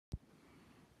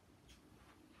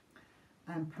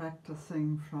I'm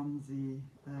practicing from the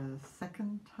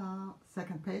second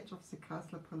page of the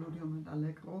Kreisler Preludium and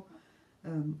Allegro,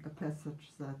 a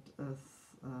passage that is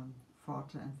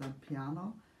forte and then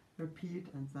piano repeat,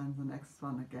 and then the next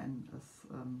one again is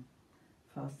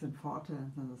first in forte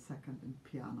and then the second in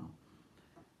piano.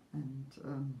 And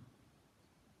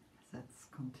that's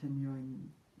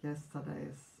continuing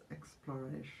yesterday's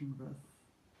exploration with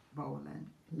bow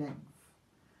length.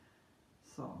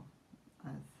 So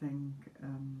I think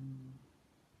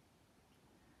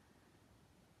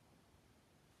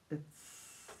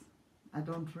I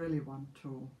don't really want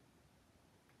to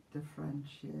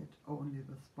differentiate only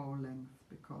with bow length,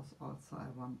 because also I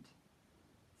want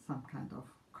some kind of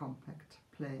compact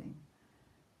playing.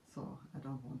 So I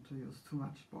don't want to use too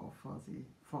much bow for the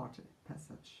forte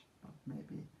passage, but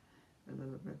maybe a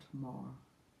little bit more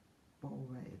bow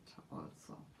weight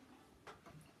also.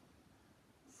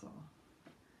 So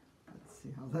let's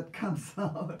see how that comes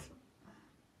out.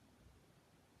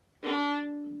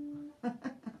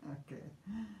 Okay.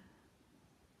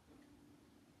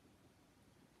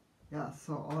 Yeah,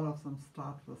 so all of them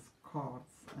start with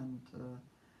chords, and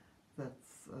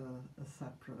that's a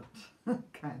separate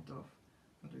kind of,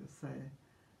 what do you say,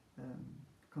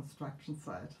 construction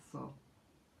side. So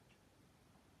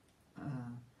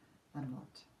I'm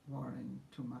not worrying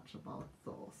too much about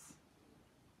those.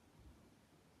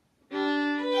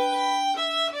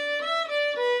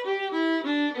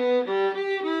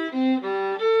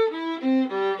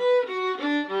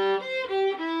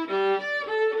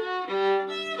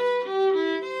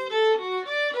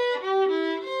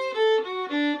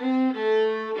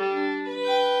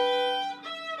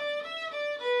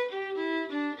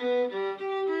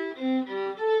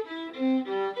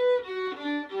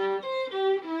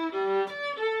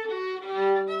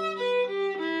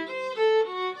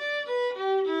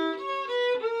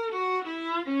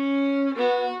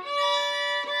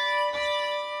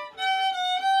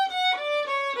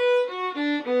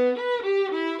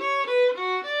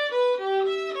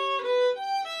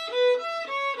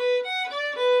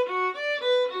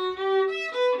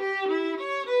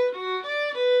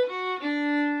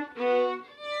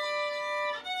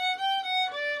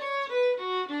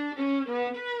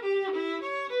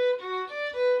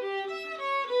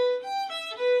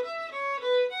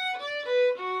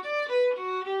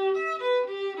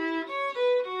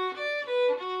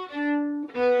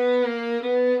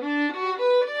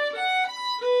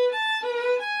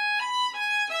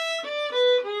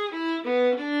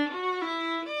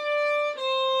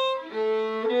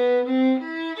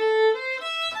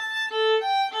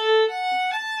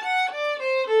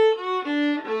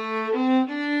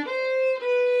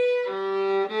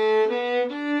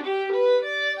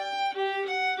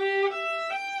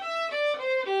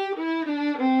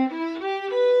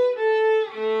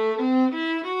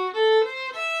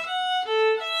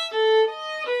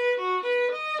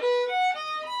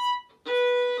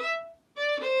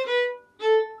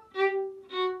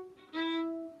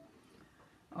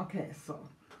 Okay, so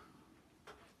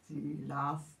the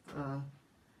last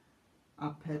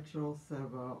arpeggios, they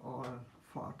were all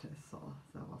forte, so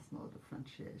there was no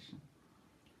differentiation.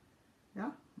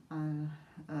 Yeah, I'll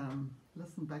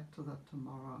listen back to that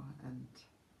tomorrow and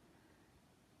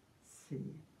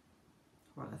see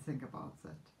what I think about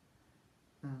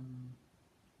that.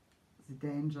 The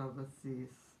danger with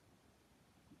these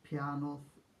piano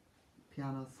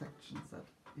sections that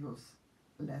use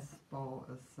less bow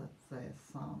is that they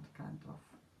sound kind of,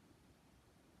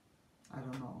 I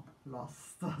don't know,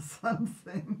 lost or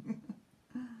something.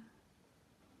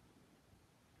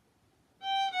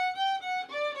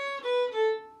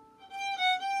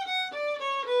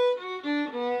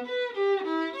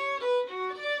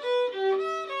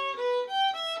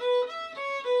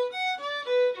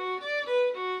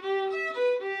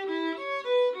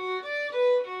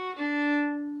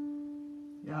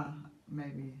 Yeah,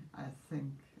 maybe I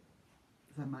think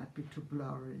they might be too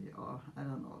blurry, or I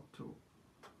don't know, to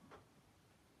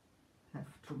have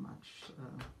too much,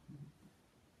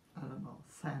 I don't know,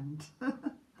 sand.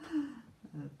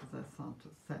 They sound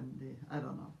too sandy, I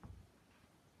don't know.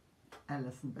 I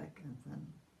listen back and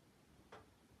then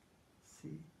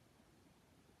see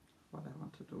what I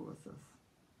want to do with this.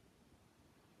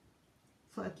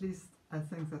 So at least I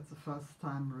think that's the first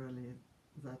time really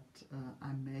that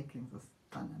I'm making this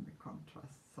dynamic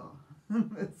contrast, so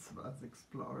it's worth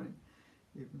exploring,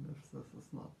 even if this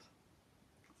is not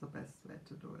the best way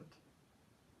to do it.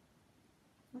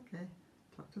 Okay,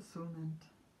 talk to you soon and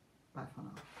bye for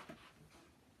now.